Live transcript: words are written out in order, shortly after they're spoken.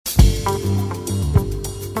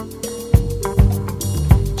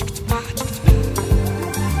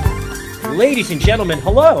Ladies and gentlemen,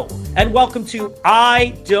 hello, and welcome to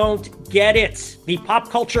I Don't Get It, the pop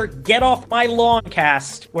culture Get Off My Lawn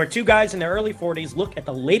cast, where two guys in their early 40s look at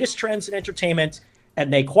the latest trends in entertainment,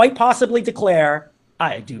 and they quite possibly declare,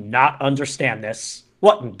 I do not understand this.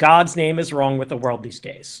 What in God's name is wrong with the world these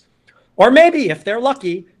days? Or maybe, if they're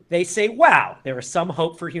lucky, they say, wow, there is some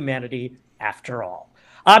hope for humanity after all.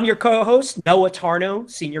 I'm your co-host, Noah Tarnow,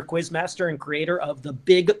 senior quizmaster and creator of the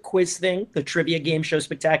Big Quiz Thing, the trivia game show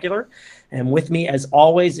spectacular. And with me, as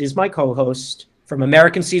always, is my co-host from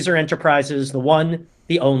American Caesar Enterprises, the one,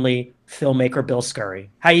 the only, filmmaker Bill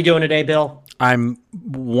Scurry. How you doing today, Bill? I'm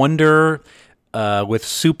wonder with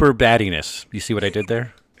super battiness. You see what I did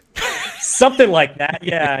there? Something like that,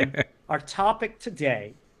 yeah. Our topic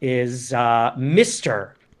today is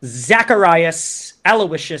Mr. Zacharias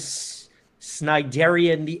Aloysius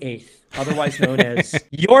Snyderian VIII, otherwise known as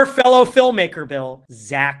your fellow filmmaker, Bill,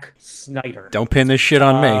 Zack Snyder. Don't pin this shit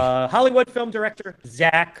on me. Hollywood film director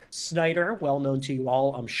Zack Snyder, well known to you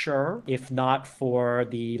all, I'm sure, if not for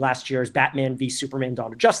the last year's Batman v Superman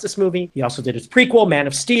Dawn of Justice movie. He also did his prequel, Man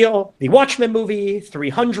of Steel, the Watchmen movie,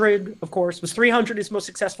 300, of course. Was 300 his most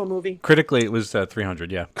successful movie? Critically, it was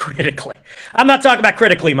 300, yeah. Critically. I'm not talking about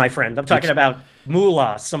critically, my friend. I'm talking about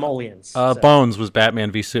Moolah, simoleons. Bones was Batman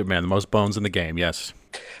v Superman, the most bones in the game, yes.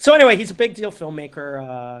 So anyway, he's a big deal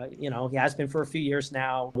filmmaker. He has been for a few years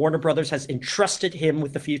now. Warner Brothers has entrusted him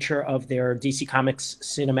with the future of their DC Comics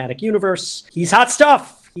cinematic universe. He's hot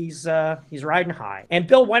stuff. He's riding high. And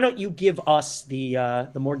Bill, why don't you give us the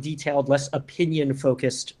more detailed, less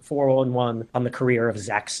opinion-focused 411 on the career of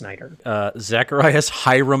Zack Snyder? Zacharias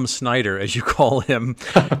Hiram Snyder, as you call him,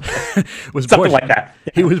 was something born, like that.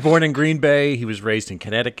 He was born in Green Bay. He was raised in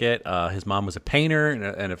Connecticut. His mom was a painter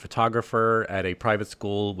and a photographer at a private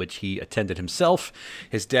school, which he attended himself.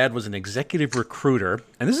 His dad was an executive recruiter.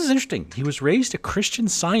 And this is interesting. He was raised a Christian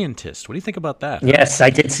Scientist. What do you think about that? Yes, I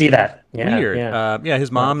did see that. Yeah, Weird. Yeah.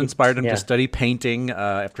 His mom inspired him to study painting.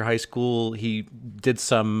 After high school, he did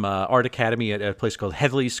some art academy at a place called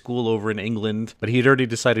Headley School over in England, but he had already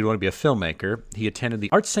decided he wanted to be a filmmaker. He attended the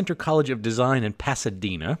Art Center College of Design in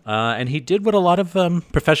Pasadena, and he did what a lot of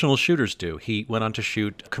professional shooters do. He went on to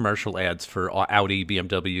shoot commercial ads for Audi,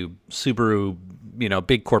 BMW, Subaru,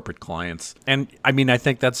 big corporate clients. And I mean, I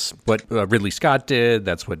think that's what Ridley Scott did.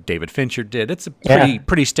 That's what David Fincher did. It's a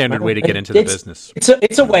pretty standard way to get into the business.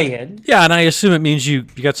 It's a way in. Yeah, and I assume it means you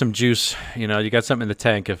got some juice. You got something in the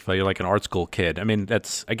tank if you're like an art school kid. I mean,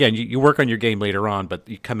 that's, again, you work on your game later on, but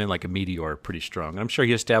you come in like a meteor pretty strong. And I'm sure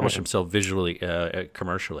he established himself visually,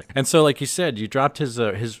 commercially. And so, like you said, you dropped his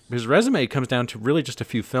resume comes down to really just a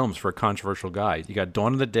few films for a controversial guy. You got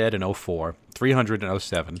Dawn of the Dead in 2004. 300 in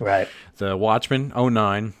 07. Right. The Watchmen,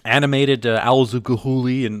 2009. Animated Owl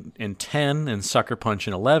Zuguhuli in 10, and Sucker Punch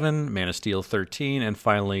in 11, Man of Steel 13, and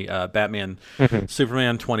finally Batman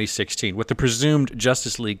Superman 2016, with the presumed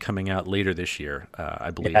Justice League coming out later this year,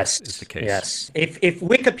 I believe is the case. Yes. If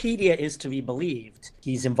Wikipedia is to be believed,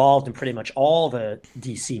 he's involved in pretty much all the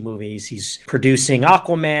DC movies. He's producing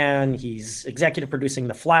Aquaman, he's executive producing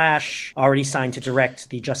The Flash, already signed to direct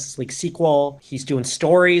the Justice League sequel. He's doing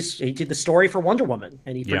stories. He did the story for Wonder Woman,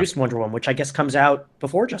 and he produced Wonder Woman, which I guess comes out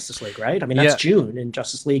before Justice League, right? I mean, that's June, and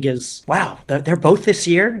Justice League is, wow, they're both this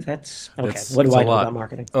year? That's, okay, what do I know about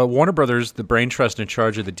marketing? Warner Brothers, the brain trust in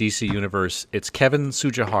charge of the DC universe, it's Kevin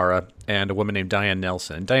Tsujihara and a woman named Diane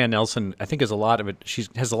Nelson. And Diane Nelson, I think, has a lot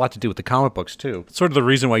has a lot to do with the comic books, too. It's sort of the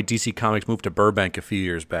reason why DC Comics moved to Burbank a few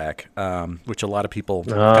years back, which a lot of people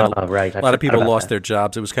lost their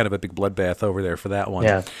jobs. It was kind of a big bloodbath over there for that one.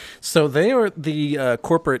 Yeah. So they are the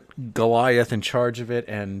corporate Goliath in charge of it,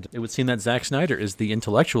 and it would seem that Zack Snyder is the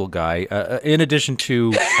intellectual guy, in addition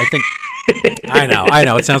to, I think... I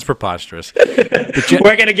know, it sounds preposterous.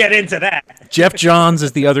 We're going to get into that. Jeff Johns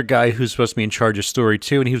is the other guy who's supposed to be in charge of story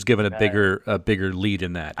too, and he was given a bigger lead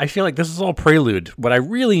in that. I feel like this is all prelude. What I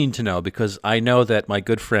really need to know, because I know that my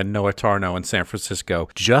good friend Noah Tarnow in San Francisco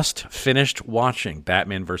just finished watching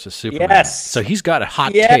Batman vs. Superman. Yes. So he's got a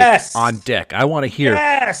hot take on deck. I want to hear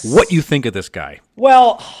what you think of this guy.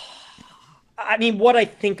 Well, I mean, what I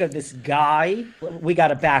think of this guy, we got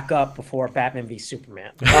to back up before Batman v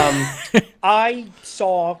Superman. I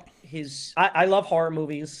saw I love horror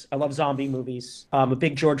movies. I love zombie movies. I'm a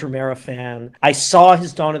big George Romero fan. I saw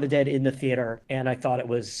his Dawn of the Dead in the theater, and I thought it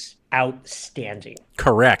was outstanding.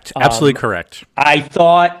 Correct. Absolutely correct. I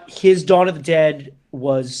thought his Dawn of the Dead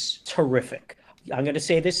was terrific. I'm going to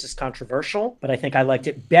say this is controversial, but I think I liked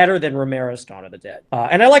it better than Romero's Dawn of the Dead.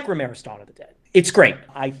 And I like Romero's Dawn of the Dead. It's great.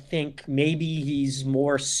 I think maybe he's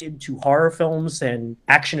more into horror films than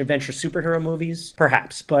action adventure superhero movies,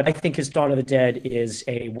 perhaps. But I think his Dawn of the Dead is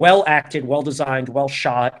a well acted, well designed, well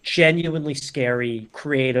shot, genuinely scary,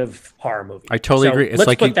 creative horror movie. I totally agree. It's let's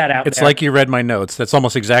like put that out It's there. like you read my notes. That's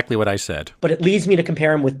almost exactly what I said. But it leads me to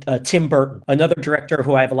compare him with Tim Burton, another director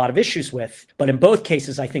who I have a lot of issues with. But in both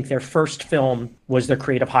cases, I think their first film was their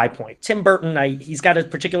creative high point. Tim Burton, he's got a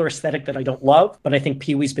particular aesthetic that I don't love, but I think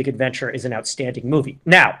Pee-wee's Big Adventure is an outstanding movie.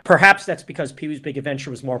 Now, perhaps that's because Pee-wee's Big Adventure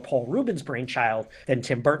was more Paul Rubens' brainchild than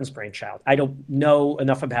Tim Burton's brainchild. I don't know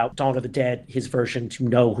enough about Dawn of the Dead, his version, to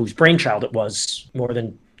know whose brainchild it was more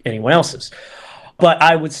than anyone else's. But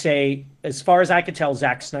I would say, as far as I could tell,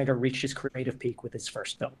 Zack Snyder reached his creative peak with his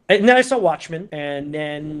first film. And then I saw Watchmen, and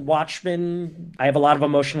then Watchmen, I have a lot of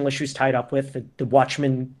emotional issues tied up with. The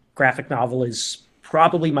Watchmen graphic novel is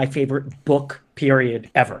probably my favorite book,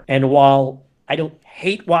 period, ever. And while I don't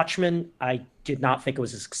hate Watchmen, I did not think it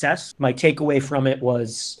was a success. My takeaway from it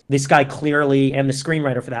was this guy clearly, and the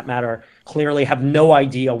screenwriter for that matter, clearly have no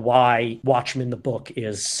idea why Watchmen the book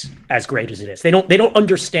is as great as it is. They don't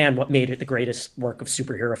understand what made it the greatest work of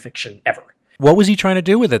superhero fiction ever. What was he trying to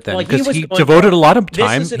do with it then? Like, Because he devoted a lot of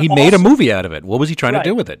time. He made a awesome movie out of it. What was he trying to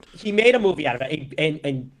do with it? He made a movie out of it,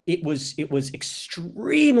 and it was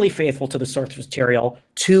extremely faithful to the source material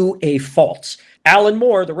to a fault. Alan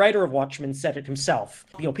Moore, the writer of Watchmen, said it himself.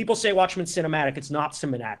 You know, people say Watchmen's cinematic. It's not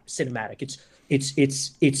cinematic.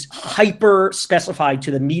 It's hyper specified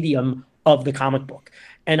to the medium of the comic book.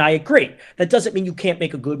 And I agree. That doesn't mean you can't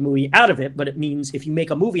make a good movie out of it, but it means if you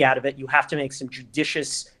make a movie out of it, you have to make some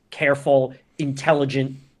judicious, careful,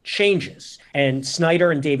 intelligent changes. And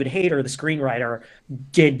Snyder and David Hayter, the screenwriter,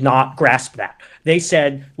 did not grasp that. They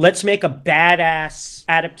said, let's make a badass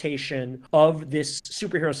adaptation of this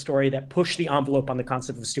superhero story that pushed the envelope on the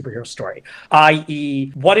concept of a superhero story.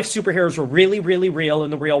 I.e., what if superheroes were really, really real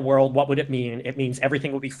in the real world? What would it mean? It means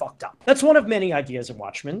everything would be fucked up. That's one of many ideas in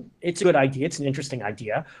Watchmen. It's a good idea. It's an interesting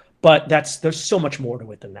idea. But there's so much more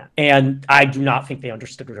to it than that. And I do not think they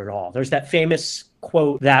understood it at all. There's that famous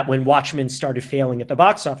quote that when Watchmen started failing at the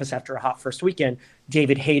box office after a hot first weekend,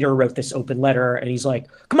 David Hayter wrote this open letter and he's like,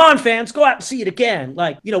 come on, fans, go out and see it again.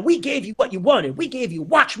 Like, you know, we gave you what you wanted. We gave you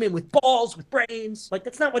Watchmen with balls, with brains. Like,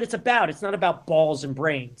 that's not what it's about. It's not about balls and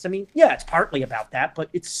brains. I mean, yeah, it's partly about that, but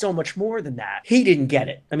it's so much more than that. He didn't get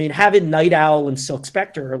it. I mean, having Night Owl and Silk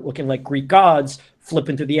Spectre looking like Greek gods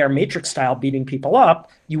flipping through the air Matrix style, beating people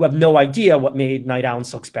up, you have no idea what made Night Owl and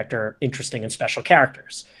Silk Spectre interesting and special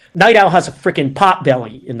characters. Night Owl has a freaking pot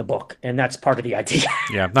belly in the book, and that's part of the idea.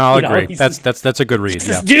 Yeah, no, I'll agree. That's a good read.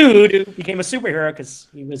 This dude who became a superhero because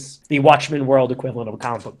he was the Watchmen world equivalent of a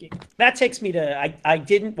comic book geek. That takes me to, I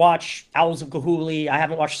didn't watch Owls of Ga'Hoole. I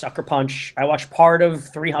haven't watched Sucker Punch. I watched part of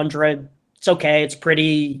 300. It's okay. It's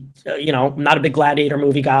pretty, I'm not a big Gladiator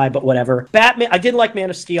movie guy, but whatever. Batman, I did like Man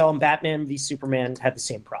of Steel, and Batman v Superman had the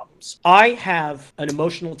same problems. I have an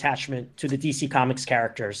emotional attachment to the DC Comics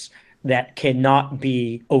characters that cannot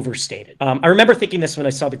be overstated. I remember thinking this when I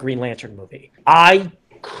saw the Green Lantern movie. I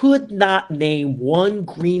could not name one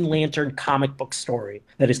Green Lantern comic book story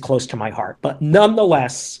that is close to my heart, but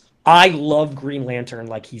nonetheless, I love Green Lantern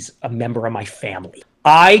like he's a member of my family.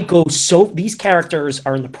 These characters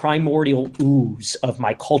are in the primordial ooze of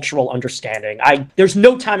my cultural understanding. There's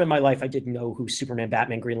no time in my life I didn't know who Superman,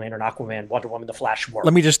 Batman, Green Lantern, Aquaman, Wonder Woman, the Flash were.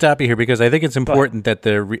 Let me just stop you here because I think it's important that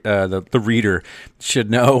the reader should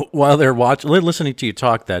know while they're listening to you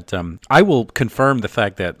talk that I will confirm the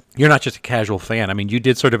fact that you're not just a casual fan. I mean, you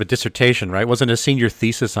did sort of a dissertation, right? Wasn't a senior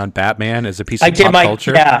thesis on Batman as a piece of pop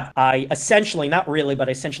culture? Yeah, I essentially, not really, but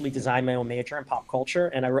I essentially designed my own major in pop culture,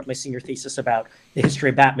 and I wrote my senior thesis about the history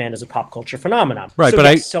of Batman as a pop culture phenomenon. Right,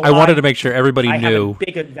 I wanted to make sure everybody knew. I have a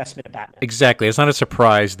big investment in Batman. Exactly. It's not a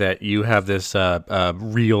surprise that you have this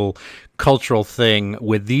real cultural thing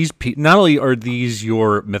with these people. Not only are these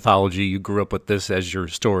your mythology, you grew up with this as your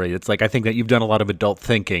story. It's like I think that you've done a lot of adult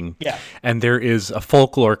thinking, and there is a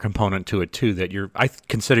folklore component to it too that I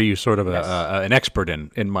consider you sort of an expert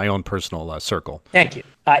in my own personal circle. Thank you.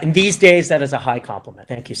 In these days, that is a high compliment.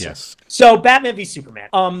 Thank you, sir. Yes. So, Batman v Superman.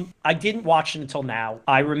 I didn't watch it until now.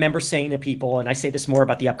 I remember saying to people, and I say this more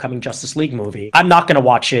about the upcoming Justice League movie, I'm not going to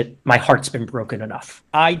watch it. My heart's been broken enough.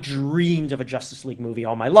 I dreamed of a Justice League movie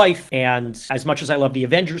all my life, and as much as I love the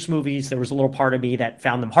Avengers movies, there was a little part of me that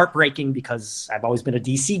found them heartbreaking because I've always been a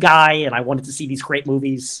DC guy, and I wanted to see these great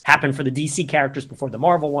movies happen for the DC characters before the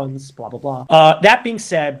Marvel ones, blah, blah, blah. That being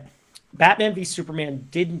said, Batman v Superman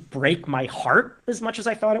didn't break my heart as much as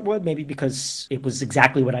I thought it would, maybe because it was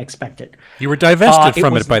exactly what I expected. You were divested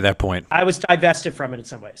from it by that point. I was divested from it in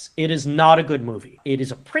some ways. It is not a good movie. It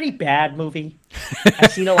is a pretty bad movie.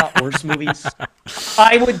 I've seen a lot worse movies.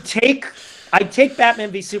 I'd take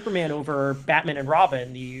Batman v Superman over Batman and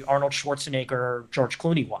Robin, the Arnold Schwarzenegger, George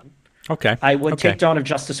Clooney one. Okay. I would take Dawn of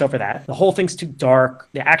Justice over that. The whole thing's too dark.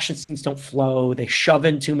 The action scenes don't flow. They shove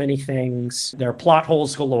in too many things. There are plot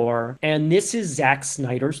holes galore. And this is Zack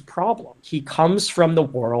Snyder's problem. He comes from the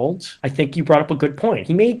world. I think you brought up a good point.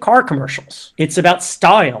 He made car commercials. It's about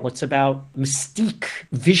style. It's about mystique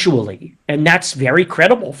visually. And that's very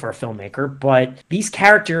credible for a filmmaker. But these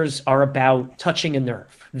characters are about touching a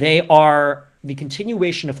nerve. They are the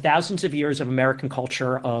continuation of thousands of years of American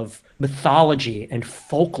culture, of mythology and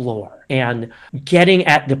folklore, and getting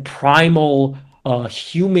at the primal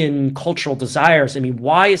human cultural desires. I mean,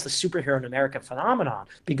 why is the superhero an American phenomenon?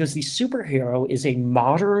 Because the superhero is a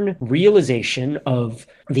modern realization of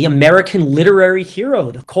the American literary hero,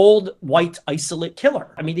 the cold, white, isolate killer.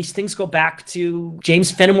 I mean, these things go back to James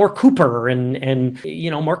Fenimore Cooper and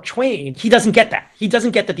Mark Twain. He doesn't get that. He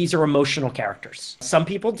doesn't get that these are emotional characters. Some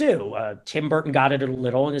people do. Tim Burton got it a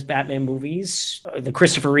little in his Batman movies. The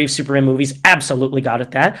Christopher Reeve Superman movies absolutely got at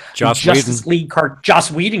that.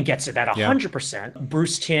 Joss Whedon gets it at 100%.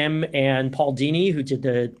 Bruce Timm and Paul Dini, who did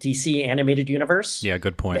the DC animated universe. Yeah,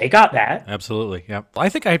 good point. They got that. Absolutely. Yeah. I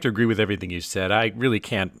think I have to agree with everything you said. I really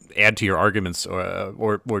can't add to your arguments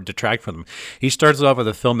or detract from them. He starts off with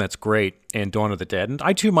a film that's great, and Dawn of the Dead, and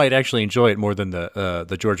I too might actually enjoy it more than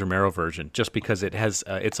the George Romero version, just because it has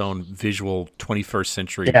its own visual 21st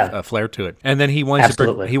century flair to it. And then he winds up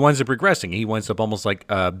regressing. He winds up almost like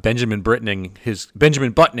Benjamin buttoning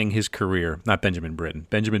his career, not Benjamin Britten,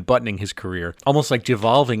 Benjamin buttoning his career, almost like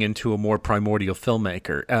devolving into a more primordial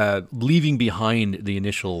filmmaker, leaving behind the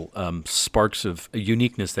initial sparks of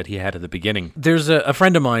uniqueness that he had at the beginning. There's a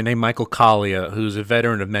friend of mine named Michael Collia, who's a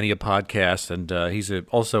veteran of many a podcast, and he's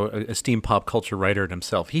also an esteemed pop culture writer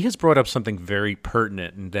himself. He has brought up something very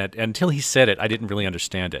pertinent, and that until he said it, I didn't really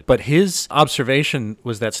understand it. But his observation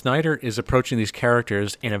was that Snyder is approaching these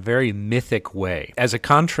characters in a very mythic way. As a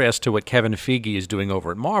contrast to what Kevin Feige is doing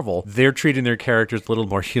over at Marvel, they're treating their characters a little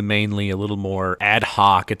more humanely, a little more ad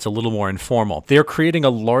hoc, it's a little more informal. They're creating a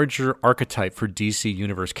larger archetype for DC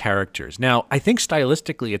Universe characters. Now, I think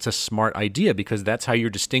stylistically it's a smart idea because that's how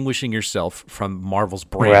you're distinguishing yourself from Marvel's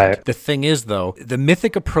brand. Right. The thing is, though, the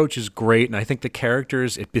mythic approach is great, and I think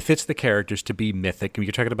it befits the characters to be mythic. I mean,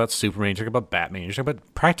 you're talking about Superman, you're talking about Batman, you're talking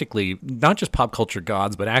about practically not just pop culture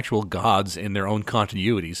gods, but actual gods in their own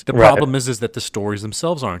continuities. The problem is that the stories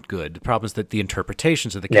themselves aren't good. The problem is that the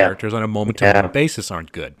interpretations of the characters on a moment-to-moment basis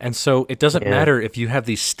aren't good. And so it doesn't matter if you have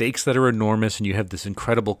these stakes that are enormous and you have this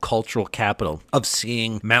incredible cultural capital of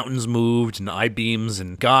seeing mountains moved and I-beams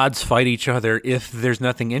and gods fight each other. If there's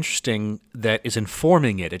nothing interesting that is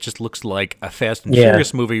informing it, it just looks like a Fast and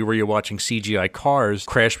Furious movie where you're watching CGI cars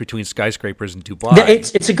crash between skyscrapers in Dubai.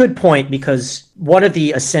 It's a good point, because one of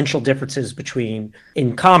the essential differences between,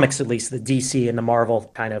 in comics at least, the DC and the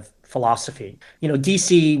Marvel kind of philosophy.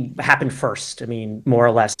 DC happened first, more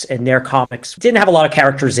or less, and their comics didn't have a lot of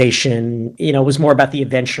characterization. It was more about the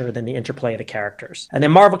adventure than the interplay of the characters. And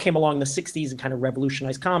then Marvel came along in the 60s and kind of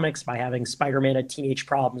revolutionized comics by having Spider-Man had teenage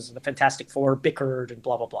problems and the Fantastic Four bickered and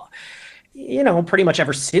blah, blah, blah. Pretty much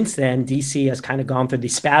ever since then, DC has kind of gone through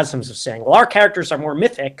these spasms of saying, well, our characters are more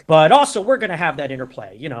mythic, but also we're going to have that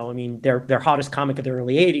interplay. Their hottest comic of the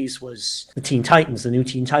early 80s was the Teen Titans, the new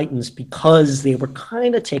Teen Titans, because they were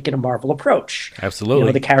kind of taking a Marvel approach.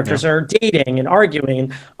 Absolutely. The characters are dating and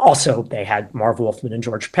arguing. Also, they had Marv Wolfman and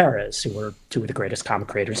George Perez, who were two of the greatest comic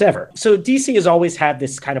creators ever. So DC has always had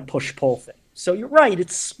this kind of push-pull thing. So you're right,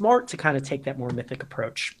 it's smart to kind of take that more mythic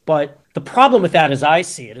approach. But the problem with that, as I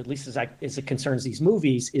see it, at least as it concerns these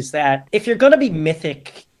movies, is that if you're going to be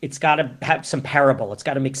mythic, it's got to have some parable. It's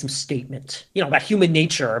got to make some statement, about human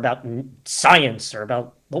nature, about science, or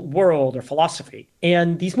about the world or philosophy.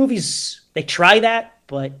 And these movies, they try that,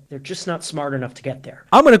 but they're just not smart enough to get there.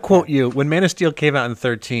 I'm going to quote you. When Man of Steel came out in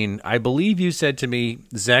 2013, I believe you said to me,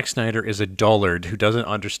 Zack Snyder is a dullard who doesn't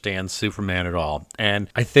understand Superman at all. And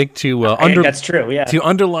I think that's true, yeah. To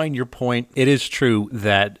underline your point, it is true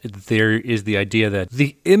that there is the idea that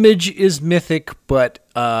the image is mythic, but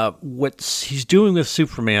what he's doing with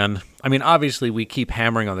Superman, I mean, obviously we keep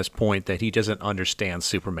hammering on this point that he doesn't understand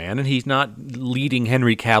Superman, and he's not leading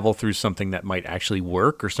Henry Cavill through something that might actually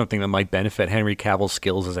work or something that might benefit Henry Cavill's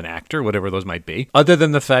skills as an actor, whatever those might be, other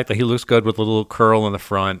than the fact that he looks good with a little curl in the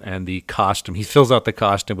front and the costume. He fills out the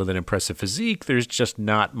costume with an impressive physique. There's just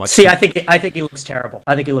not much. See, I think he looks terrible.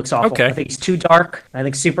 I think he looks awful. Okay. I think he's too dark. I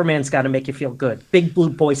think Superman's got to make you feel good. Big Blue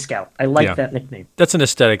Boy Scout. I like that nickname. That's an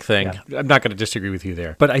aesthetic thing. Yeah. I'm not going to disagree with you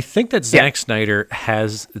there. But I think that Zack Snyder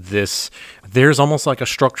has this, there's almost like a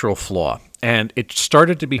structural flaw. And it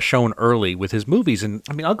started to be shown early with his movies. And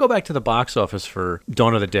I mean, I'll go back to the box office for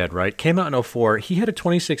Dawn of the Dead, right? Came out in 2004. He had a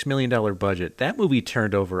 $26 million budget. That movie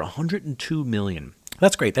turned over $102 million.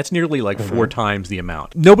 That's great. That's nearly like 4 times the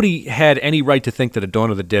amount. Nobody had any right to think that a Dawn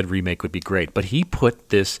of the Dead remake would be great, but he put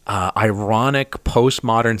this ironic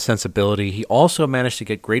postmodern sensibility. He also managed to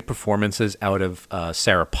get great performances out of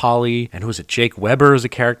Sarah Polley, and who was it? Jake Weber as a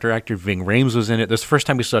character actor. Ving Rhames was in it. This is the first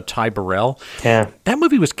time we saw Ty Burrell. Yeah, that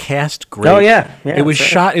movie was cast great. Oh yeah, it was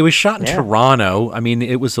shot. It was shot in Toronto. I mean,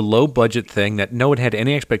 it was a low budget thing that no one had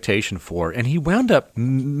any expectation for, and he wound up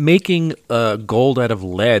making gold out of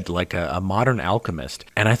lead like a modern alchemist.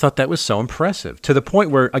 And I thought that was so impressive, to the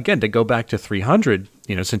point where, again, to go back to 300,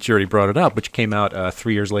 since you already brought it up, which came out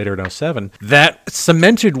 3 years later in 2007, that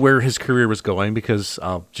cemented where his career was going, because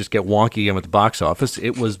I'll just get wonky again with the box office.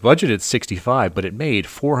 It was budgeted 65, but it made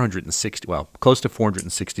close to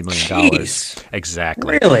 $460 million. Jeez.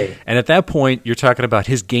 Exactly. Really? And at that point, you're talking about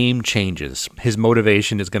his game changes. His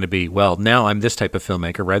motivation is going to be, well, now I'm this type of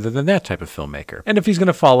filmmaker rather than that type of filmmaker. And if he's going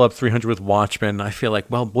to follow up 300 with Watchmen, I feel like,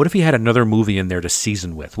 well, what if he had another movie in there to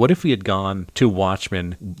season with? What if he had gone to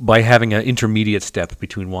Watchmen by having an intermediate step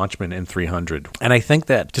between Watchmen and 300? And I think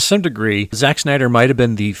that, to some degree, Zack Snyder might have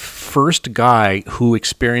been the first guy who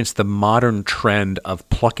experienced the modern trend of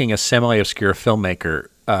plucking a semi-obscure filmmaker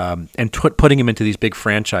and putting him into these big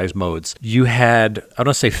franchise modes. You had, I don't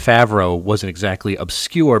want to say Favreau wasn't exactly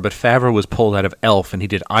obscure, but Favreau was pulled out of Elf, and he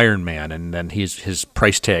did Iron Man, and then his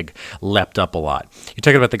price tag leapt up a lot. You're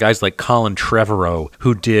talking about the guys like Colin Trevorrow,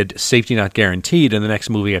 who did Safety Not Guaranteed, and the next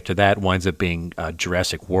movie after that winds up being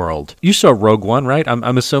Jurassic World. You saw Rogue One, right?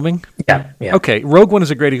 I'm assuming? Yeah. Okay, Rogue One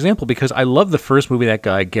is a great example, because I love the first movie that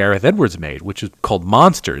guy Gareth Edwards made, which is called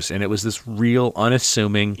Monsters, and it was this real,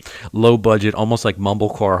 unassuming, low-budget, almost like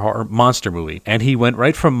mumblecore horror monster movie. And he went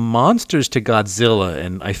right from Monsters to Godzilla,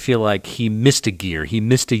 and I feel like he missed a gear. He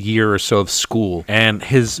missed a year or so of school. And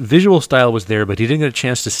his visual style was there, but he didn't get a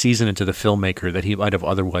chance to season into the filmmaker that he might have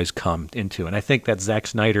otherwise come into. And I think that Zack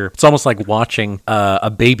Snyder, it's almost like watching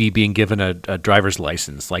a baby being given a driver's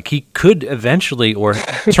license. Like, he could eventually or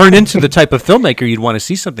turn into the type of filmmaker you'd want to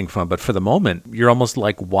see something from, but for the moment, you're almost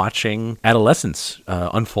like watching adolescence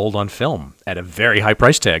unfold on film at a very high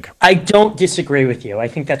price tag. I don't disagree with you. I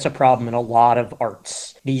think that's a problem in a lot of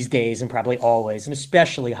arts these days, and probably always, and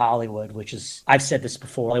especially Hollywood, which is, I've said this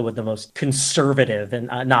before, Hollywood the most conservative, and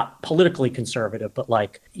not politically conservative, but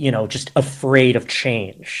just afraid of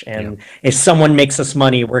change. And if someone makes us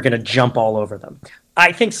money, we're going to jump all over them.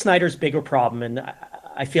 I think Snyder's bigger problem, and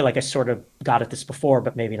I feel like I sort of got at this before,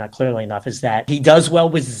 but maybe not clearly enough, is that he does well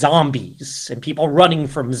with zombies and people running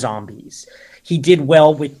from zombies. He did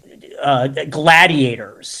well with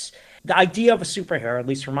gladiators. The idea of a superhero, at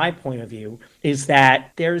least from my point of view, is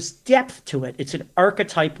that there's depth to it. It's an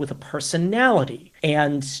archetype with a personality,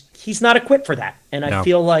 and he's not equipped for that. And I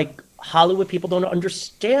feel like Hollywood people don't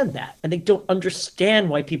understand that, and they don't understand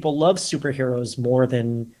why people love superheroes more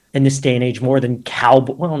than, in this day and age, more than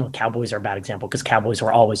cowboys. Well, no, cowboys are a bad example, because cowboys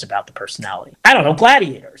were always about the personality. I don't know,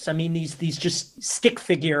 gladiators. I mean, these just stick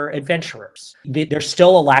figure adventurers. There's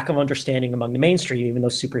still a lack of understanding among the mainstream, even though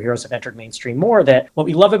superheroes have entered mainstream more, that what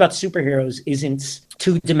we love about superheroes isn't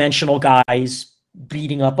two-dimensional guys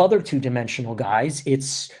beating up other two-dimensional guys.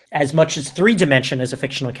 It's as much as three-dimension as a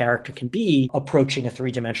fictional character can be, approaching a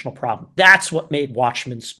three-dimensional problem. That's what made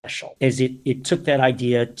Watchmen special, is it took that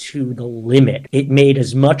idea to the limit. It made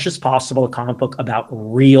as much as possible a comic book about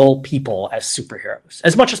real people as superheroes,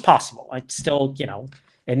 as much as possible. It's still,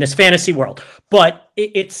 in this fantasy world, but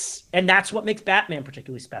and that's what makes Batman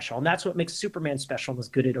particularly special, and that's what makes Superman special in those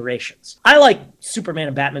good iterations. I like Superman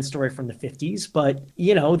and Batman story from the 50s, but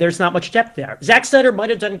there's not much depth there. Zack Snyder might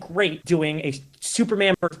have done great doing a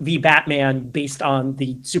Superman v Batman based on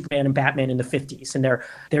the Superman and Batman in the 50s, and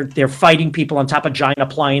they're fighting people on top of giant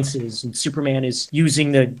appliances, and Superman is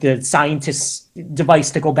using the scientist's device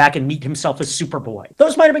to go back and meet himself as Superboy.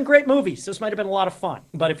 Those might have been great movies. Those might have been a lot of fun.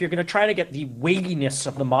 But if you're going to try to get the weightiness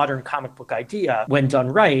of the modern comic book idea, when done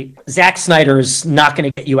right, Zack Snyder's not going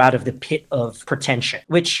to get you out of the pit of pretension,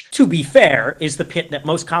 which, to be fair, is the pit that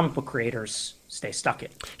most comic book creators stay stuck in.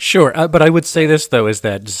 Sure, but I would say this, though, is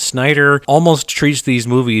that Snyder almost treats these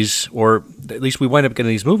movies, or at least we wind up getting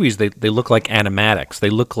these movies, they look like animatics. They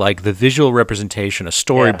look like the visual representation, a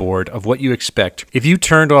storyboard of what you expect. If you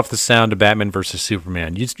turned off the sound of Batman versus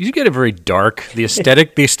Superman, you get a very dark, the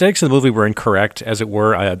aesthetics of the movie were incorrect, as it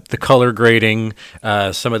were. The color grading,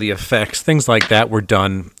 some of the effects, things like that were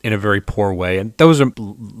done in a very poor way. And those are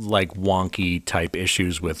like wonky type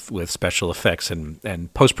issues with special effects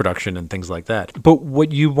and post-production and things like that. But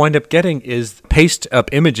what you wind up getting is paste up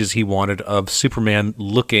images he wanted of Superman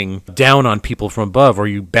looking down on people from above, or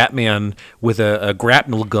you Batman with a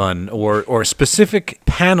grapnel gun, or specific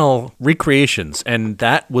panel recreations. And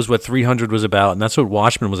that was what 300 was about, and that's what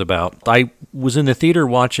Watchmen was about. I was in the theater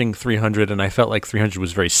watching 300, and I felt like 300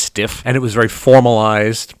 was very stiff, and it was very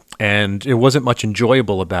formalized. And it wasn't much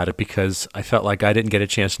enjoyable about it because I felt like I didn't get a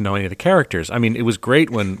chance to know any of the characters. I mean, it was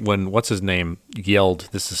great when what's his name yelled,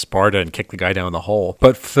 "This is Sparta," and kicked the guy down the hole.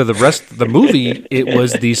 But for the rest of the movie, it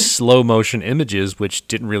was these slow motion images which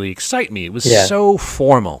didn't really excite me. It was so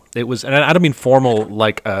formal. It was, and I don't mean formal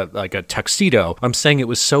like a tuxedo. I'm saying it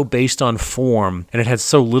was so based on form, and it had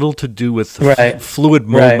so little to do with fluid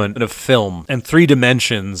movement of film and 3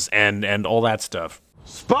 dimensions and all that stuff.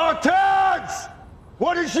 Spartans!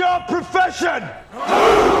 What is your profession?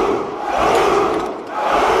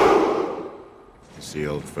 See,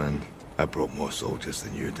 old friend, I brought more soldiers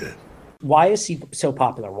than you did. Why is he so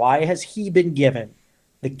popular? Why has he been given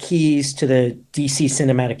the keys to the DC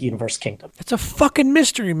Cinematic Universe kingdom? It's a fucking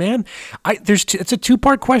mystery, man. It's a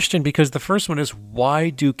 2-part question, because the first one is, why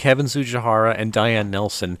do Kevin Tsujihara and Diane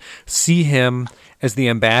Nelson see him as the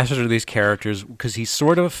ambassador of these characters? Because he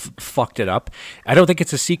sort of fucked it up. I don't think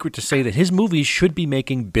it's a secret to say that his movies should be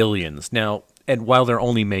making billions. Now, and while they're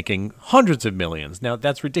only making hundreds of millions. Now,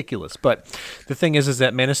 that's ridiculous. But the thing is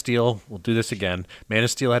that Man of Steel, we'll do this again, Man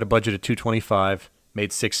of Steel had a budget of $225,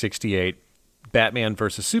 made $668. Batman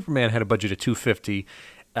versus Superman had a budget of $250,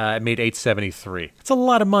 made $873. It's a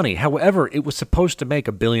lot of money. However, it was supposed to make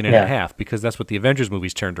 $1.5 billion because that's what the Avengers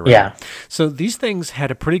movies turned around. Yeah. So these things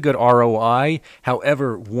had a pretty good ROI.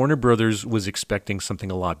 However, Warner Brothers was expecting something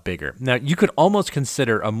a lot bigger. Now, you could almost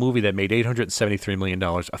consider a movie that made $873 million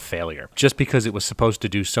a failure just because it was supposed to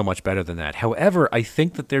do so much better than that. However, I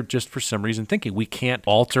think that they're just for some reason thinking we can't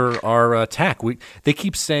alter our tack. They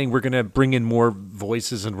keep saying we're going to bring in more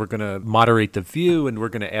voices and we're going to moderate the view and we're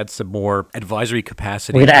going to add some more advisory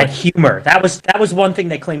capacity. With that humor. That was one thing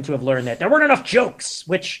they claimed to have learned, that there weren't enough jokes,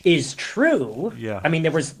 which is true. Yeah. I mean,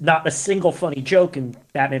 there was not a single funny joke in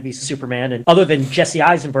Batman v Superman, and other than Jesse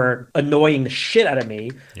Eisenberg annoying the shit out of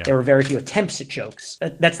me, there were very few attempts at jokes.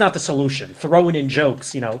 That's not the solution. Throwing in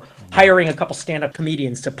jokes, hiring a couple stand-up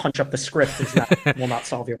comedians to punch up the script will not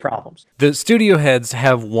solve your problems. The studio heads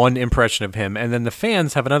have one impression of him, and then the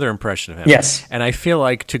fans have another impression of him. Yes. And I feel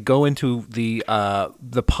like to go into the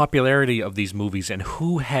popularity of these movies and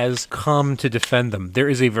who has come to defend them, there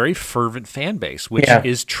is a very fervent fan base, which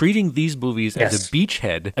is treating these movies as a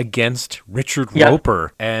beachhead against Richard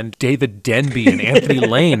Roper and David Denby and Anthony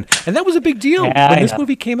Lane. And that was a big deal. When this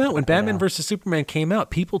movie came out, when Batman vs. Superman came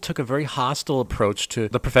out, people took a very hostile approach to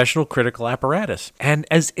the professional critical apparatus. And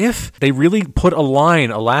as if they really put a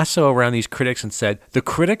lasso around these critics and said, the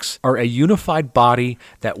critics are a unified body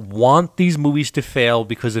that want these movies to fail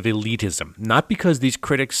because of elitism, not because these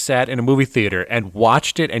critics sat in a movie theater and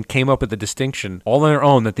watched it and came up with the distinction all on their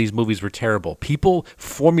own that these movies were terrible. People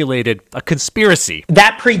formulated a conspiracy.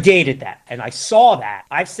 That predated that, and I saw that.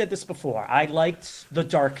 I've said this before. I liked The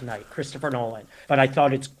Dark Knight, Christopher Nolan, but I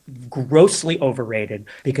thought it's grossly overrated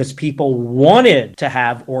because people wanted to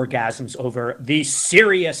have orgasms over the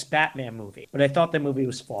serious Batman movie. But I thought the movie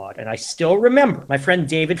was flawed, and I still remember my friend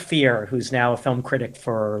David Fear, who's now a film critic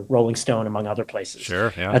for Rolling Stone, among other places.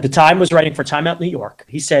 Sure, yeah. At the time was writing for Time Out New York.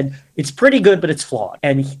 He said, it's pretty good, but it's flawed.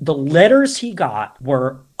 And the letters he got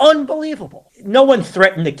were unbelievable. No one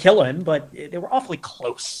threatened to kill him, but they were awfully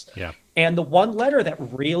close. Yeah. And the one letter that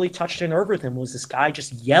really touched a nerve with him was this guy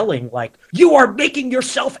just yelling like, "You are making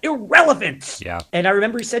yourself irrelevant." Yeah. And I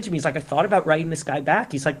remember he said to me, he's like, I thought about writing this guy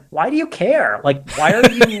back. He's like, why do you care? Like, why are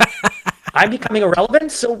you... I'm becoming irrelevant,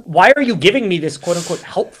 so why are you giving me this quote-unquote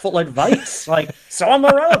helpful advice? Like, so I'm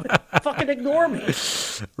irrelevant. Fucking ignore me.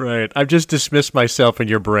 Right. I've just dismissed myself in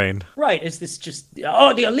your brain. Right. Is this just, the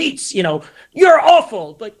elites, you're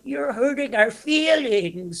awful, but you're hurting our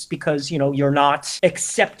feelings because, you're not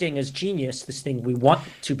accepting as genius this thing we want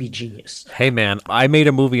to be genius. Hey, man, I made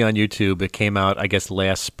a movie on YouTube. It came out, I guess,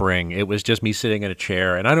 last spring. It was just me sitting in a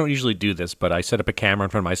chair, and I don't usually do this, but I set up a camera in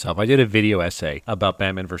front of myself. I did a video essay about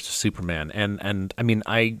Batman versus Superman. Superman. And I mean,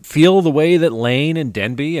 I feel the way that Lane and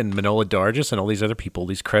Denby and Manohla Dargis and all these other people,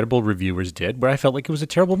 these credible reviewers did, where I felt like it was a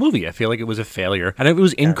terrible movie. I feel like it was a failure, and it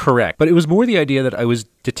was incorrect. But it was more the idea that I was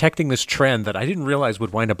detecting this trend that I didn't realize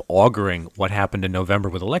would wind up auguring what happened in November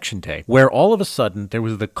with Election Day, where all of a sudden there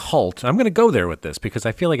was the cult. I'm going to go there with this because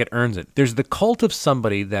I feel like it earns it. There's the cult of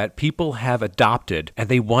somebody that people have adopted, and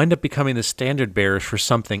they wind up becoming the standard bearers for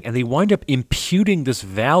something, and they wind up imputing this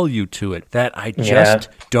value to it that I just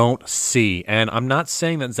don't see. And I'm not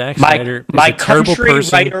saying that Zack Snyder is a terrible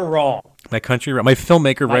person. Right or wrong. My country, my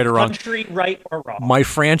filmmaker, right or wrong. My country, right or wrong. My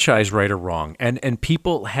franchise, right or wrong. And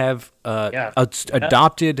people have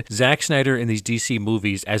adopted Zack Snyder in these DC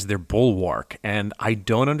movies as their bulwark. And I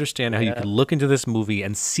don't understand how you can look into this movie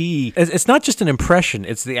and see, it's not just an impression,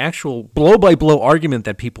 it's the actual blow-by-blow argument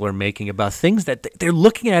that people are making about things that they're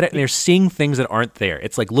looking at it and they're seeing things that aren't there.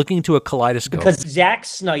 It's like looking into a kaleidoscope. Because Zack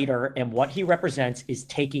Snyder and what he represents is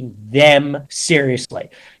taking them seriously.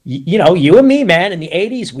 You know, you and me, man, in the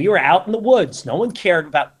 80s, we were out in the woods. No one cared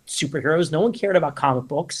about superheroes. No one cared about comic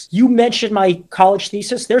books. You mentioned my college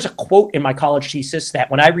thesis. There's a quote in my college thesis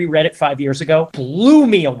that when I reread it 5 years ago, blew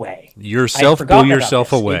me away. Yourself blew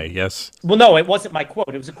yourself away, yes. Well, no, it wasn't my quote.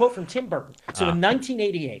 It was a quote from Tim Burton. So in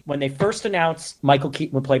 1988, when they first announced Michael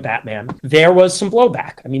Keaton would play Batman, there was some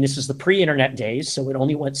blowback. I mean, this is the pre-internet days, so it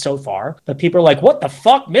only went so far. But people are like, what the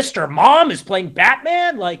fuck? Mr. Mom is playing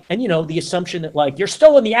Batman? Like, and you know, the assumption that like, you're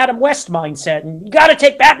still in the Adam West mindset and you got to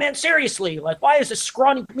take Batman seriously. Like, why is this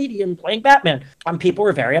scrawny comedian playing Batman? And people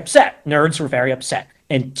were very upset. Nerds were very upset.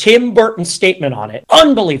 And Tim Burton's statement on it,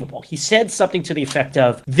 unbelievable. He said something to the effect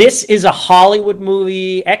of, this is a Hollywood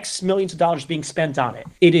movie, X millions of dollars being spent on it.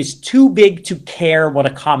 It is too big to care what a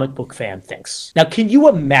comic book fan thinks. Now, can you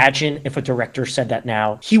imagine if a director said that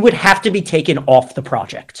now? He would have to be taken off the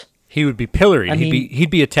project. He would be pilloried. He'd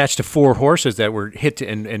be attached to four horses that were hit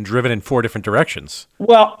and driven in four different directions.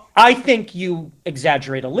 Well, I think you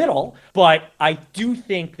exaggerate a little, but I do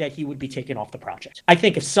think that he would be taken off the project. I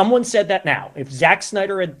think if someone said that now, if Zack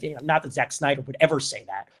Snyder, not that Zack Snyder would ever say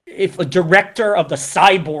that, if a director of the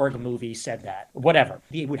Cyborg movie said that, whatever,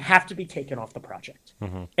 he would have to be taken off the project.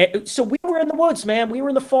 Mm-hmm. So we were in the woods, man. We were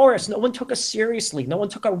in the forest. No one took us seriously. No one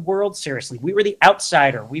took our world seriously. We were the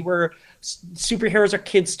outsider. We were superheroes are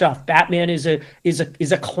kid stuff. Batman is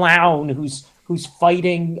a clown who's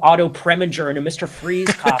fighting Otto Preminger in a Mr.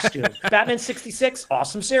 Freeze costume. Batman 66,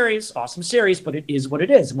 awesome series, but it is what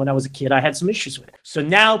it is. And when I was a kid, I had some issues with it. So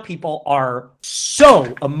now people are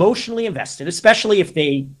so emotionally invested, especially if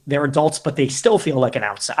they're adults, but they still feel like an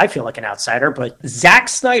outsider. I feel like an outsider, but Zack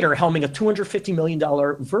Snyder helming a $250 million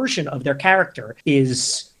version of their character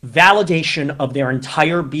is validation of their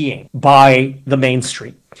entire being by the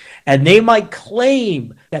mainstream. And they might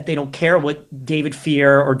claim that they don't care what David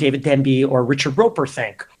Fear or David Denby or Richard Roper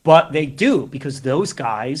think, but they do, because those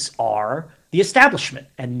guys are the establishment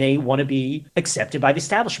and they want to be accepted by the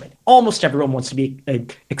establishment. Almost everyone wants to be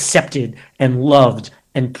accepted and loved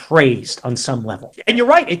and praised on some level. And you're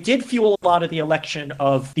right, it did fuel a lot of the election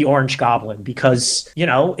of the Orange Goblin because, you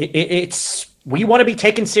know, it's we want to be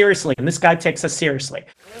taken seriously, and this guy takes us seriously.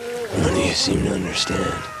 None of you seem to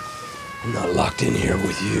understand. I'm not locked in here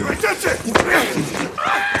with you. That's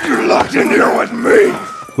it! You're locked in here with me!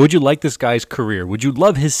 Would you like this guy's career? Would you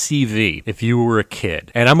love his CV if you were a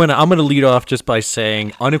kid? And I'm gonna lead off just by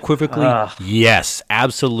saying unequivocally, yes,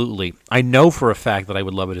 absolutely. I know for a fact that I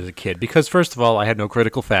would love it as a kid because, first of all, I had no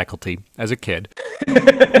critical faculty as a kid.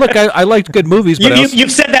 Look, I liked good movies, but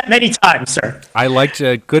you've said that many times, sir. I liked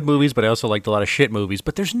good movies, but I also liked a lot of shit movies.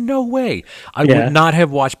 But there's no way I would not have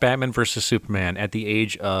watched Batman vs. Superman at the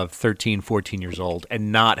age of 13, 14 years old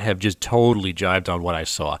and not have just totally jived on what I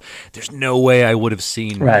saw. There's no way I would have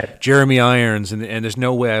seen Jeremy Irons, and there's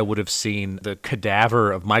no way I would have seen the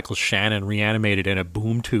cadaver of Michael Shannon reanimated in a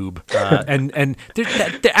boom tube. And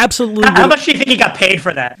there absolutely. How much do you think he got paid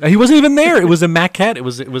for that? He wasn't even there. It was a maquette. It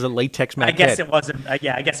was a latex maquette. I guess it wasn't. I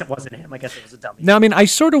guess it wasn't him. I guess it was a dummy. Now, I mean, I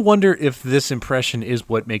sort of wonder if this impression is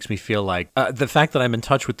what makes me feel like the fact that I'm in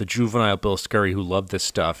touch with the juvenile Bill Scurry who loved this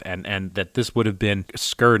stuff, and that this would have been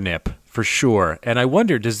Skurnip for sure. And I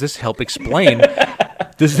wonder, does this help explain?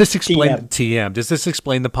 Does this explain TM? Does this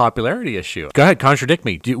explain the popularity issue? Go ahead, contradict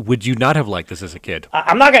me. Would you not have liked this as a kid?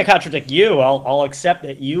 I'm not going to contradict you. I'll accept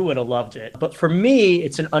that you would have loved it. But for me,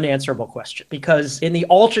 it's an unanswerable question because in the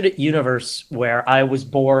alternate universe where I was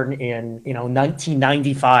born in,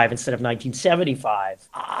 1995 instead of 1975,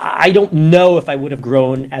 I don't know if I would have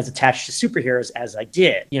grown as attached to superheroes as I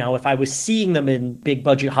did. If I was seeing them in big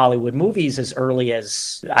budget Hollywood movies as early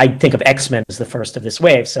as I think of X-Men as the first of this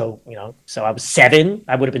wave. So I was 7.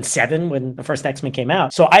 I would have been 7 when the first X-Men came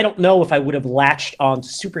out. So I don't know if I would have latched on to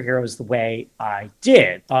superheroes the way I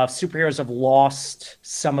did. Superheroes have lost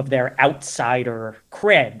some of their outsider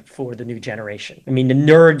cred for the new generation. I mean, the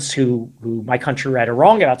nerds who my country right or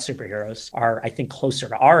wrong about superheroes are, I think, closer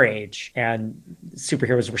to our age, and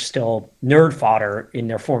superheroes were still nerd fodder in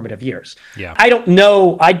their formative years. Yeah. I don't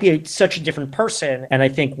know. I'd be such a different person, and I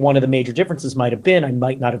think one of the major differences might have been I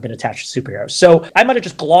might not have been attached to superheroes. So I might have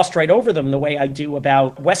just glossed right over them the way I do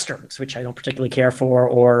about Westerns, which I don't particularly care for,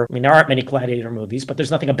 or, I mean, there aren't many gladiator movies, but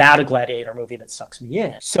there's nothing about a gladiator movie that sucks me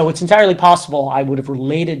in. So it's entirely possible I would have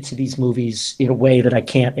related to these movies in a way that I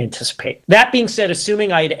can't anticipate. That being said,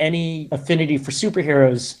 assuming I had any affinity for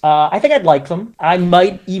superheroes, I think I'd like them. I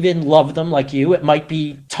might even love them like you. It might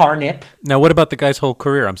be Tarnip. Now, what about the guy's whole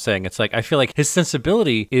career? I'm saying it's like, I feel like his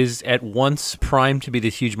sensibility is at once primed to be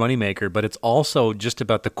this huge moneymaker, but it's also just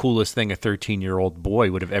about the coolest thing a 13-year-old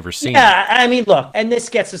boy would have ever seen. Yeah, I mean, look, and this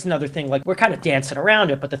gets us another thing. Like, we're kind of dancing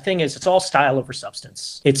around it, but the thing is, it's all style over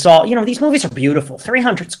substance. It's all, these movies are beautiful.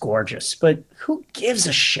 300's gorgeous, but who gives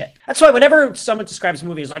a shit? That's why whenever someone describes a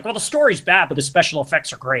movie as like, well, the story's bad, but the special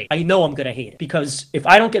effects are great, I know I'm going to hate it. Because if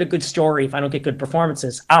I don't get a good story, if I don't get good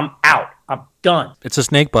performances, I'm out. I'm done. It's a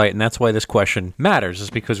snake bite, and that's why this question matters, is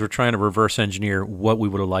because we're trying to reverse engineer what we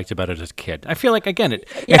would have liked about it as a kid. I feel like, again, it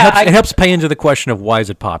helps pay into the question of why is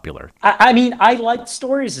it popular. I mean, I liked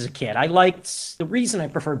stories as a kid. The reason I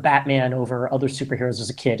preferred Batman over other superheroes as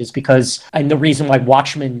a kid is because, and the reason why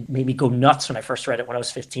Watchmen made me go nuts when I first read it when I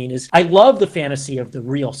was 15 is I love the fantasy of the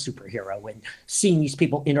real superhero and seeing these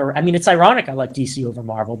people I mean, it's ironic I like DC over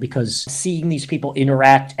Marvel because seeing these people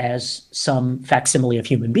interact as some facsimile of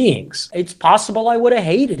human beings. It's possible I would have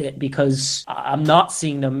hated it because I'm not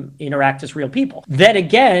seeing them interact as real people. Then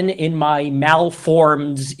again, in my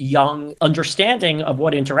malformed young understanding of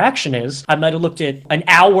what interaction is, I might have looked at an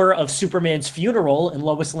hour of Superman's funeral and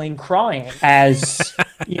Lois Lane crying as,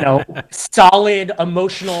 solid,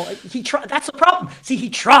 emotional. That's the problem. See, he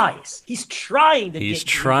tries. He's trying to He's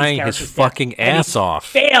trying his fucking ass off.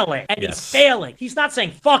 Failing. And he's failing. He's not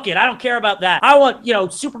saying, fuck it, I don't care about that. I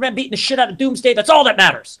want, Superman beating the shit out of Doomsday. That's all that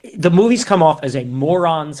matters. The movies come off as a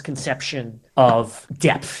moron's conception of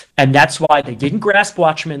depth. And that's why they didn't grasp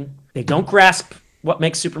Watchmen. They don't grasp what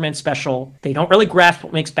makes Superman special. They don't really grasp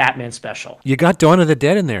what makes Batman special. You got Dawn of the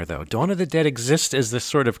Dead in there, though. Dawn of the Dead exists as this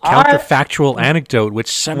sort of counterfactual anecdote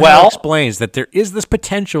which somehow explains that there is this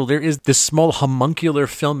potential, there is this small homuncular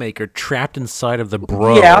filmmaker trapped inside of the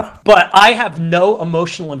bro. Yeah, but I have no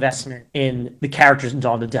emotional investment in the characters in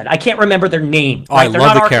Dawn of the Dead. I can't remember their name. Oh, right? I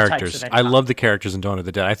love the characters. I love the characters in Dawn of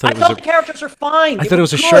the Dead. I thought the characters are fine. I thought it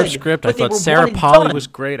was a sharp script. I thought Sarah Polley was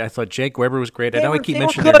great. I thought Jake Weber was great. I know I keep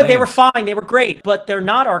mentioning their names. They were fine. They were great. But they're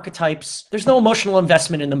not archetypes. There's no emotional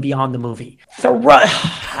investment in them beyond the movie.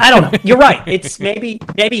 I don't know. You're right. It's maybe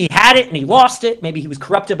he had it and he lost it. Maybe he was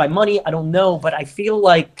corrupted by money. I don't know. But I feel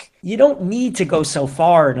like you don't need to go so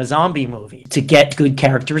far in a zombie movie to get good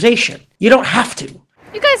characterization. You don't have to.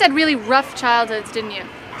 You guys had really rough childhoods, didn't you?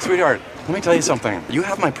 Sweetheart, let me tell you something. You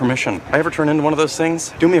have my permission. If I ever turn into one of those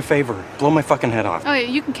things, do me a favor. Blow my fucking head off. Oh, yeah,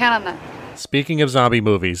 you can count on that. Speaking of zombie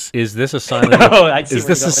movies, is this a sign of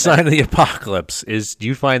the apocalypse? Do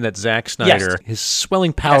you find that Zack Snyder, his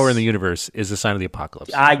swelling power in the universe, is a sign of the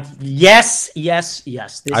apocalypse? Yes.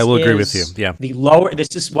 I will agree with you. Yeah.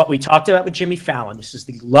 This is what we talked about with Jimmy Fallon. This is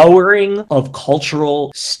the lowering of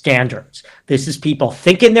cultural standards. This is people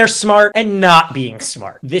thinking they're smart and not being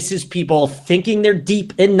smart. This is people thinking they're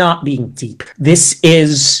deep and not being deep. This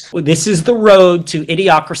is the road to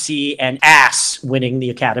idiocracy and ass winning the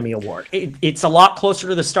Academy Award. It's a lot closer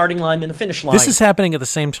to the starting line than the finish line. This is happening at the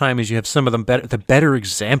same time as you have some of the better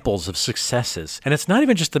examples of successes. And it's not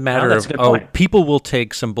even just a matter of, people will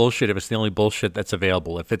take some bullshit if it's the only bullshit that's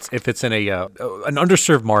available. If it's in an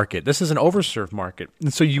underserved market. This is an overserved market.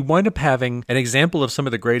 And so you wind up having an example of some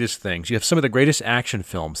of the greatest things. You have some of the greatest action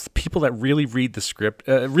films. The people that really read the script,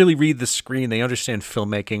 really read the screen. They understand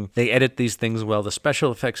filmmaking. They edit these things well. The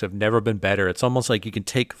special effects have never been better. It's almost like you can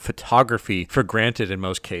take photography for granted in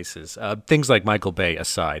most cases. Things like Michael Bay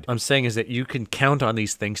aside, I'm saying is that you can count on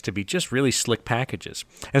these things to be just really slick packages.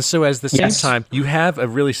 And so at the same time, you have a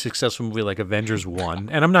really successful movie like Avengers 1,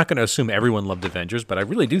 and I'm not going to assume everyone loved Avengers, but I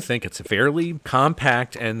really do think it's a fairly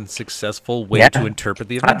compact and successful way to interpret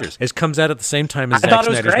the Avengers. It comes out at the same time as Zack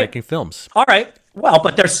Snyder's making films. All right. Well,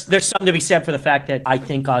 but there's something to be said for the fact that I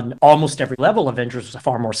think on almost every level, Avengers was a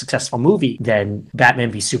far more successful movie than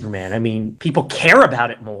Batman v Superman. I mean, people care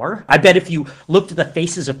about it more. I bet if you looked at the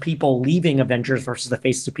faces of people leaving Avengers versus the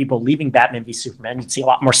faces of people leaving Batman v Superman, you'd see a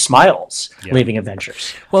lot more smiles leaving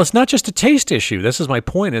Avengers. Well, it's not just a taste issue. This is my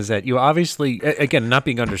point, is that you obviously, again, not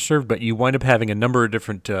being underserved, but you wind up having a number of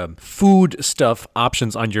different food stuff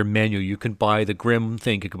options on your menu. You can buy the grim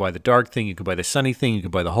thing, you can buy the dark thing, you can buy the sunny thing, you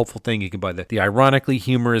can buy the hopeful thing, you can buy the ironically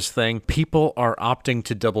humorous thing. People are opting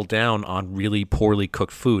to double down on really poorly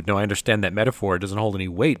cooked food. Now, I understand that metaphor doesn't hold any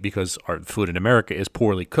weight because our food in America is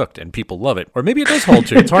poorly cooked and people love it. Or maybe it does hold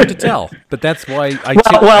to. It's hard to tell. But that's why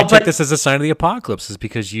I take this as a sign of the apocalypse, is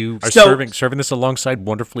because you are serving this alongside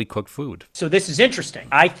wonderfully cooked food. So this is interesting.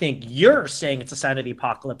 I think you're saying it's a sign of the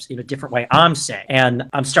apocalypse in a different way I'm saying. And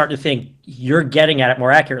I'm starting to think you're getting at it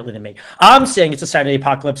more accurately than me. I'm saying it's a sign of the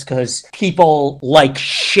apocalypse because people like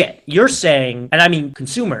shit. You're saying, and I mean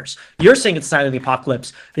consumers, you're saying it's a sign of the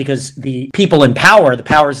apocalypse because the people in power, the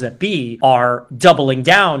powers that be, are doubling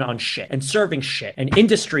down on shit and serving shit, and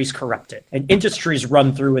industries corrupted, and industries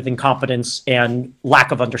run through with incompetence and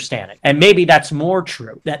lack of understanding. And maybe that's more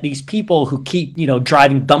true, that these people who keep,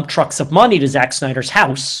 driving dump trucks of money to Zack Snyder's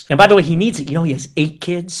house, and by the way, he needs it. He has 8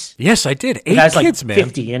 kids. Yes, I did. 8 kids, like man.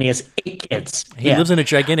 50, and he has 8 kids. He lives in a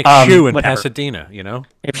gigantic shoe in Pasadena,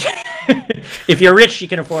 If you're rich, you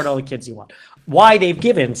can afford all the kids you want. Why they've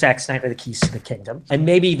given Zack Snyder the keys to the kingdom. And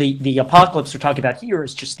maybe the apocalypse we're talking about here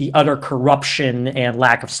is just the utter corruption and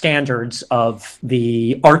lack of standards of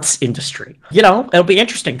the arts industry. It'll be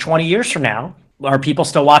interesting 20 years from now. Are people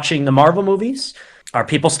still watching the Marvel movies? Are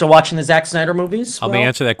people still watching the Zack Snyder movies? Let me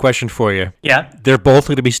answer that question for you. Yeah. They're both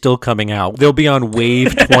going to be still coming out. They'll be on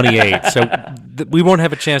wave 28, so we won't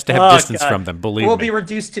have a chance to have distance from them, believe me. We'll be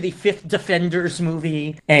reduced to the 5th Defenders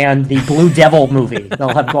movie and the Blue Devil movie.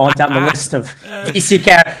 They'll have gone down the list of DC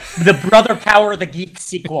the Brother Power of the Geek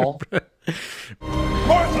sequel.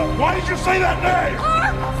 Martha, why did you say that name?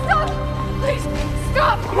 Stop! Please,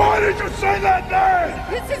 stop! Why did you say that name?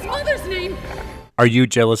 It's his mother's name. Are you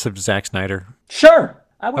jealous of Zack Snyder? Sure.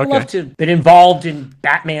 I would love to have been involved in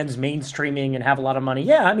Batman's mainstreaming and have a lot of money.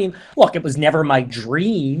 Yeah, I mean, look, it was never my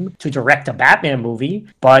dream to direct a Batman movie,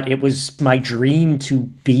 but it was my dream to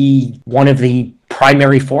be one of the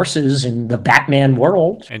primary forces in the Batman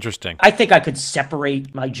world. Interesting. I think I could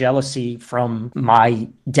separate my jealousy from my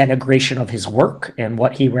denigration of his work and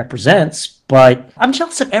what he represents, but I'm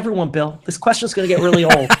jealous of everyone, Bill. This question's going to get really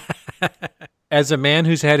old. As a man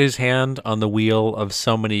who's had his hand on the wheel of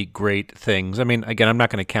so many great things, I mean, again, I'm not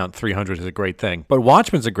going to count 300 as a great thing, but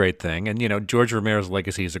Watchmen's a great thing, and, George Romero's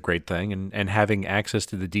legacy is a great thing, and having access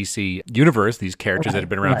to the DC universe, these characters that have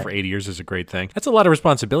been around for 80 years is a great thing. That's a lot of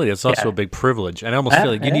responsibility. It's also a big privilege, and I almost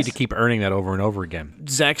feel like you need to keep earning that over and over again.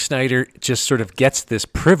 Zack Snyder just sort of gets this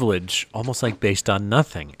privilege almost like based on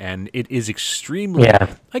nothing, and it is extremely...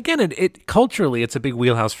 Again, it culturally, it's a big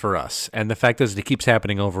wheelhouse for us, and the fact is it keeps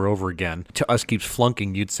happening over and over again. To us keeps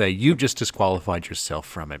flunking, you'd say you've just disqualified yourself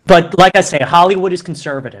from it. But like I say, Hollywood is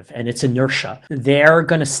conservative and it's inertia. They're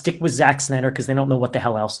going to stick with Zack Snyder because they don't know what the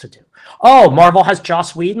hell else to do. Oh, Marvel has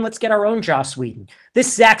Joss Whedon. Let's get our own Joss Whedon.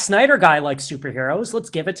 This Zack Snyder guy likes superheroes. Let's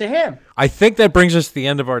give it to him. I think that brings us to the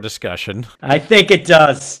end of our discussion. I think it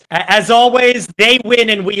does. As always, they win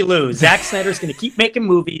and we lose. Zack Snyder's going to keep making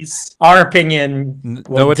movies. Our opinion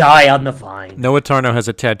will die on the vine. Noah Tarnow has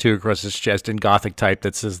a tattoo across his chest in Gothic type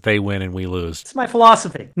that says they win and we lose. It's my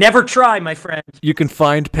philosophy. Never try, my friend. You can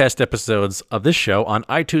find past episodes of this show on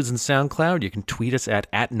iTunes and SoundCloud. You can tweet us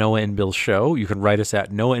at Noah and Bill Show. You can write us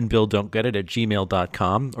at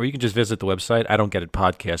noahandbilldon'tgetit@gmail.com, or you can just visit the website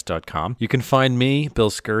idon'tgetitpodcast.com. You can find me, Bill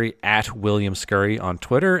Scurry, at William Scurry on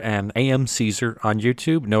Twitter, and AM Caesar on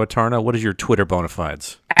YouTube. Noah Tarnow, what is your Twitter bona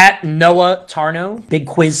fides? At Noah Tarnow,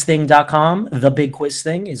 bigquizthing.com. The Big Quiz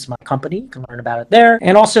Thing is my company. You can learn about it there.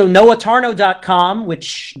 And also noahtarnow.com,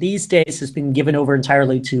 which these days has been given over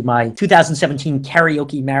entirely to my 2017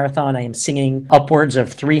 karaoke marathon. I am singing upwards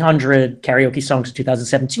of 300 karaoke songs in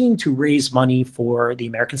 2017 to raise money for the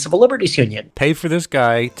American Civil Liberties Union. Pay for this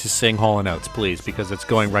guy to sing Hall & Oates, please, because it's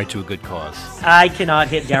going right to a good cause. I cannot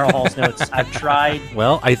hit Daryl Hall's notes. I've tried.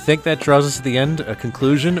 Well, I think that draws us to the end, a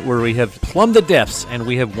conclusion where we have plumbed the depths, and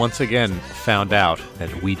we have once again found out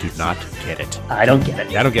that we do not get it. I don't get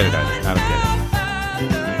it. I don't get it either. I don't get it.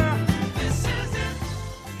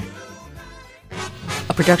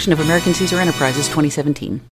 A production of American Caesar Enterprises 2017.